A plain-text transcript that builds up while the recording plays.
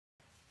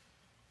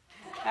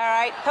All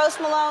right. Post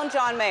Malone,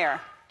 John Mayer.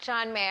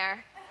 John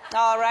Mayer.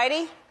 All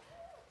righty.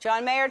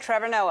 John Mayer,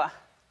 Trevor Noah.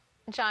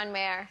 John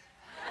Mayer.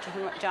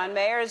 John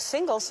Mayer is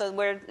single, so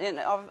we're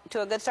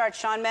to a good start.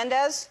 Shawn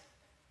Mendes.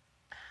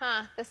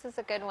 Huh, this is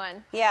a good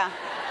one. Yeah.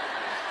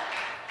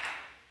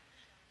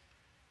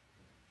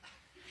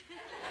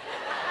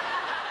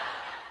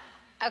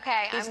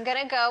 Okay, I'm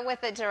going to go with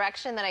the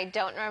direction that I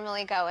don't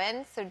normally go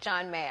in, so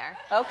John Mayer.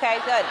 Okay,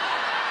 good.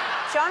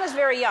 Shawn is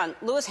very young.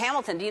 Lewis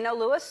Hamilton. Do you know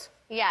Lewis?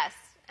 Yes,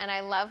 and I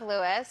love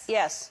Lewis.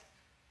 Yes.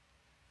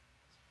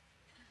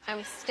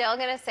 I'm still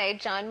going to say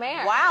John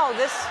Mayer. Wow,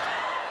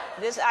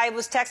 this I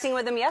was texting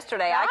with him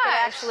yesterday. Gosh. I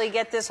could actually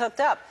get this hooked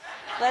up.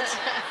 Let's.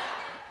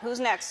 Who's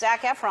next?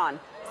 Zac Efron.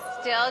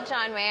 Still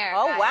John Mayer.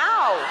 Oh, guys.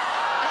 wow.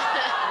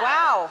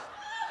 Wow.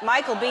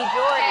 Michael B. Jordan.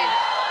 Okay,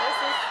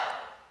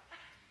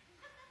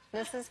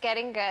 this is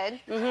getting good.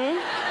 Mm-hmm.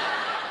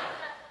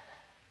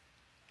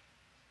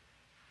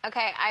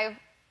 Okay,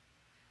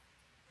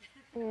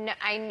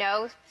 I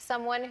know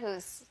someone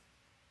who's,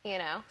 you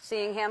know,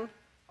 Seeing him?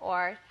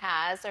 or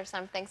has or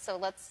something, so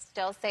let's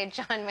still say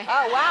John Mayer.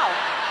 Oh,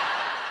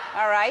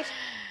 wow. All right.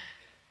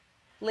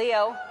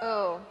 Leo.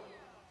 Ooh,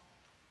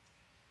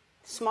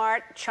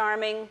 Smart,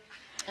 charming,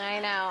 I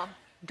know.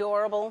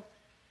 adorable.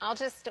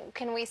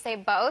 Can we say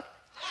both?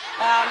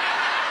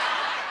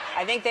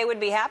 I think they would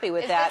be happy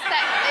with Is that.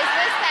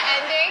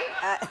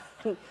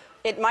 this the ending?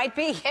 It might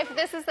be. If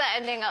this is the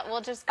ending,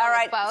 we'll just go All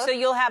right, with both. so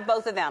you'll have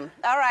both of them.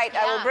 All right,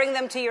 I will Yeah. bring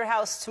them to your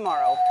house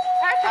tomorrow.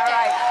 Perfect. All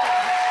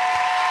right.